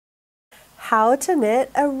How to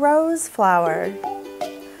knit a rose flower.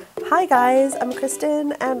 Hi guys, I'm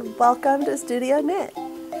Kristen and welcome to Studio Knit.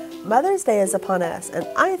 Mother's Day is upon us and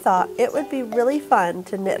I thought it would be really fun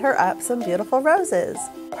to knit her up some beautiful roses.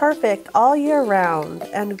 Perfect all year round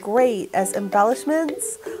and great as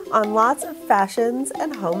embellishments on lots of fashions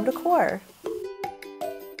and home decor.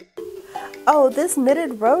 Oh, this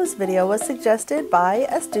knitted rose video was suggested by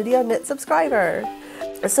a Studio Knit subscriber.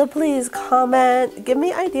 So please comment, give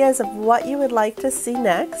me ideas of what you would like to see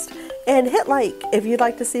next, and hit like if you'd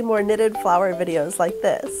like to see more knitted flower videos like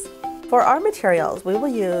this. For our materials, we will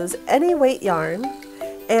use any weight yarn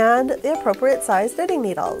and the appropriate size knitting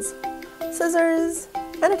needles, scissors,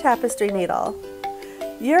 and a tapestry needle.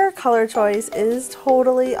 Your color choice is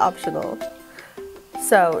totally optional.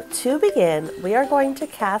 So to begin, we are going to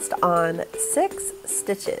cast on 6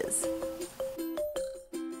 stitches.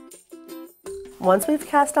 Once we've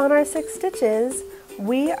cast on our 6 stitches,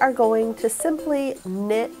 we are going to simply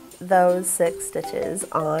knit those 6 stitches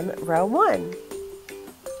on row 1.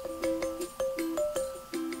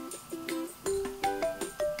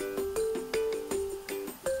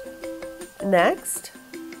 Next,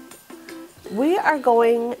 we are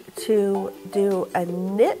going to do a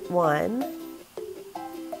knit 1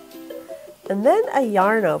 and then a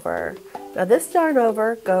yarn over. Now this yarn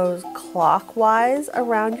over goes clockwise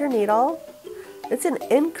around your needle. It's an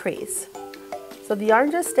increase. So the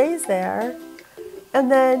yarn just stays there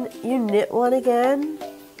and then you knit 1 again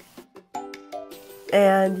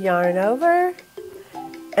and yarn over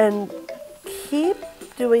and keep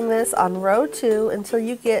doing this on row 2 until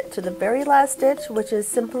you get to the very last stitch, which is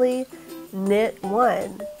simply knit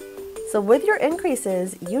 1. So with your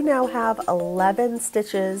increases, you now have 11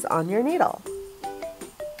 stitches on your needle.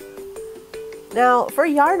 Now for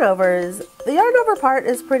yarn overs, the yarn over part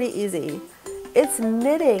is pretty easy. It's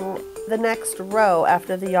knitting the next row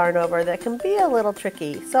after the yarn over that can be a little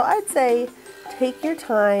tricky. So I'd say take your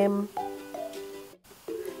time,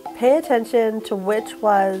 pay attention to which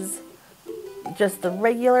was just the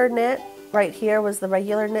regular knit. Right here was the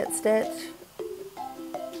regular knit stitch.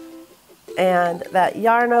 And that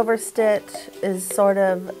yarn over stitch is sort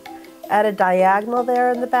of at a diagonal there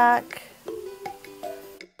in the back.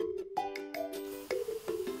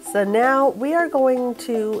 So now we are going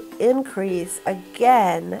to increase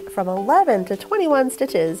again from 11 to 21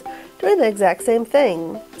 stitches, doing the exact same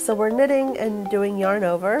thing. So we're knitting and doing yarn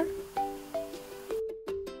over.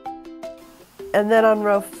 And then on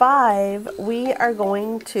row 5, we are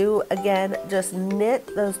going to again just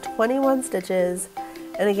knit those 21 stitches.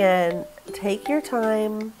 And again, take your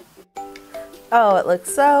time. Oh, it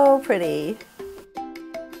looks so pretty.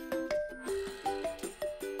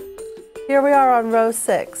 Here we are on row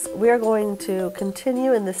 6. We are going to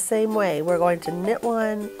continue in the same way. We're going to knit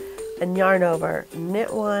 1 and yarn over,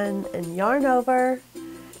 knit 1 and yarn over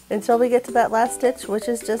until we get to that last stitch, which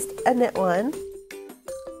is just a knit 1.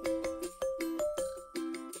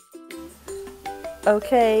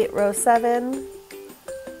 Okay, row 7.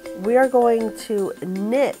 We are going to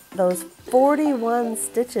knit those 41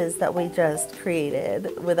 stitches that we just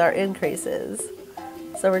created with our increases.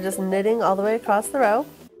 So we're just knitting all the way across the row.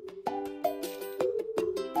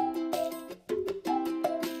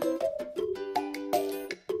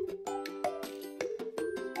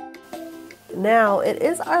 Now it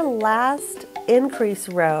is our last increase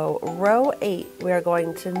row, row 8. We are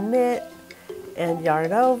going to knit and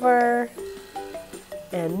yarn over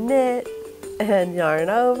and knit and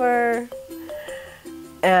yarn over.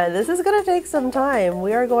 And this is going to take some time.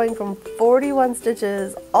 We are going from 41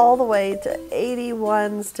 stitches all the way to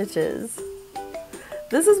 81 stitches.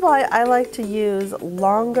 This is why I like to use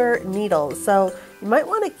longer needles. So you might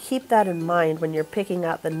want to keep that in mind when you're picking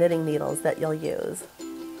out the knitting needles that you'll use.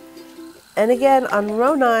 And again, on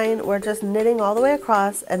row 9, we're just knitting all the way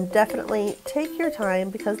across, and definitely take your time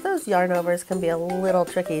because those yarn overs can be a little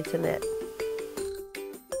tricky to knit.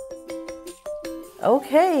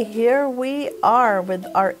 Okay, here we are with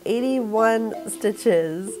our 81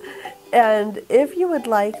 stitches. And if you would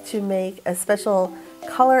like to make a special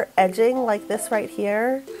color edging like this right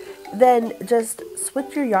here, then just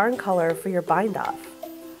switch your yarn color for your bind off.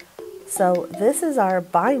 So this is our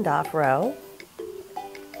bind off row.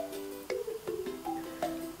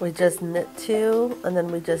 We just knit 2 and then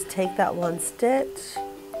we just take that 1 stitch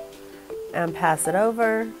and pass it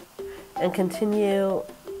over and continue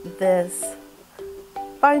this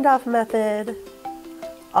bind off method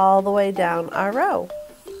all the way down our row.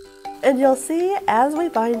 And you'll see as we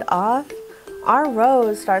bind off, our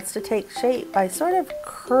row starts to take shape by sort of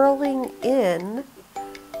curling in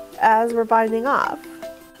as we're binding off.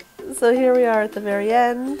 So here we are at the very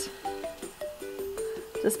end.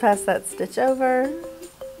 Just pass that stitch over.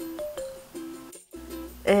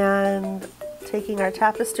 And taking our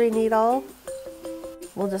tapestry needle,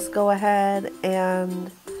 we'll just go ahead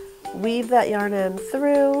and weave that yarn end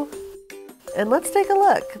through. And let's take a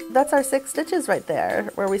look. That's our 6 stitches right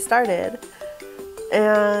there where we started.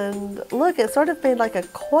 And look, it sort of made like a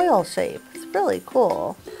coil shape. It's really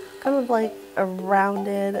cool. Kind of like a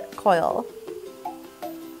rounded coil.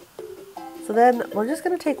 So then we're just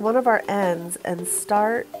going to take one of our ends and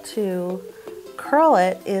start to curl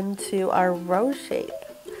it into our rose shape.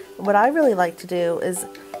 What I really like to do is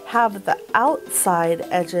have the outside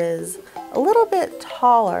edges a little bit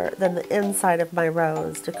taller than the inside of my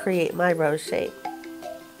rose to create my rose shape.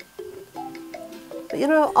 But you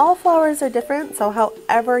know, all flowers are different, so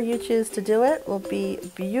however you choose to do it will be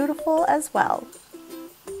beautiful as well.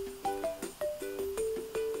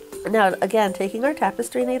 Now again, taking our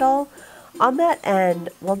tapestry needle, on that end,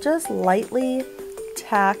 we'll just lightly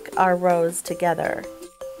tack our rose together.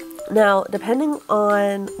 Now, depending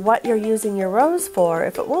on what you're using your rose for,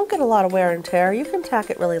 if it won't get a lot of wear and tear, you can tack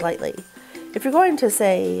it really lightly. If you're going to,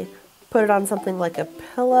 say, put it on something like a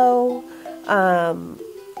pillow,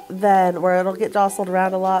 then where it'll get jostled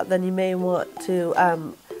around a lot, then you may want to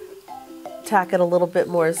tack it a little bit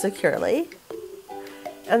more securely.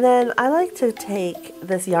 And then I like to take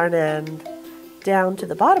this yarn end down to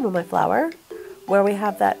the bottom of my flower where we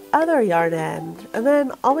have that other yarn end, and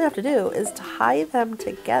then all we have to do is tie them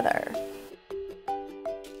together.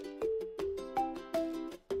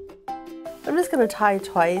 I'm just going to tie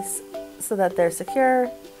twice so that they're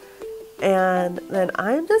secure, and then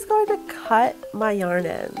I'm just going to cut my yarn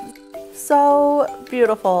ends. So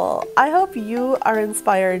beautiful. I hope you are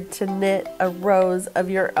inspired to knit a rose of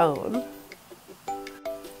your own.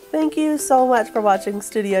 Thank you so much for watching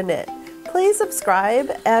Studio Knit. Please subscribe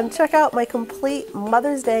and check out my complete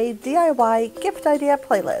Mother's Day DIY gift idea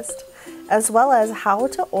playlist, as well as how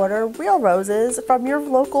to order real roses from your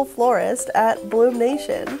local florist at Bloom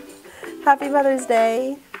Nation. Happy Mother's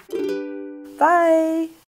Day! Bye!